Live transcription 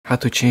How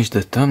to change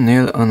the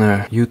thumbnail on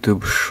a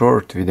YouTube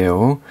short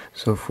video.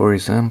 So for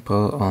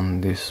example,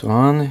 on this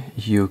one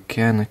you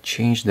can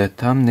change the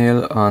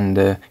thumbnail on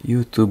the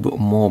YouTube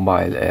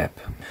mobile app.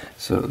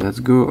 So let's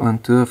go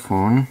onto the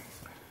phone,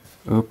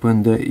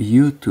 open the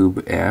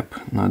YouTube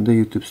app, not the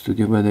YouTube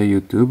Studio but the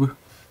YouTube.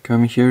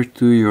 Come here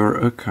to your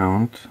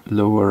account,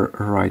 lower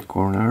right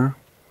corner,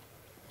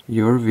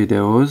 your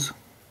videos,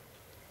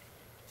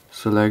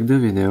 select the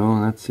video,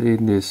 let's say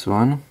this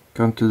one.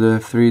 Come to the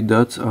three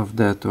dots of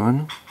that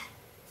one,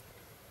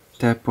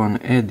 tap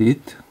on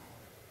edit,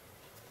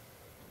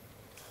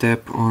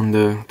 tap on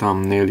the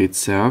thumbnail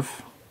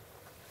itself,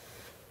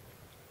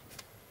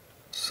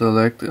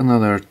 select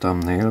another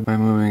thumbnail by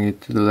moving it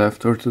to the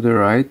left or to the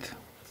right,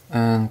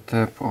 and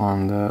tap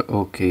on the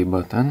OK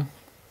button,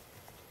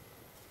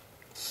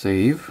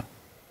 save.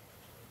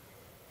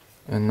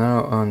 And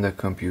now on the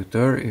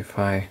computer, if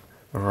I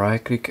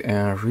right click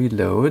and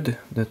reload,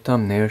 the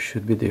thumbnail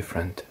should be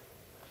different.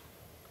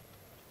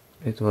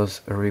 It was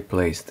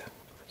replaced.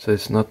 So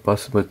it's not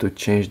possible to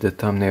change the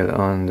thumbnail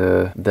on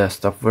the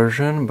desktop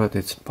version, but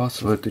it's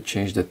possible to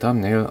change the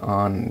thumbnail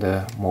on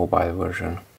the mobile version.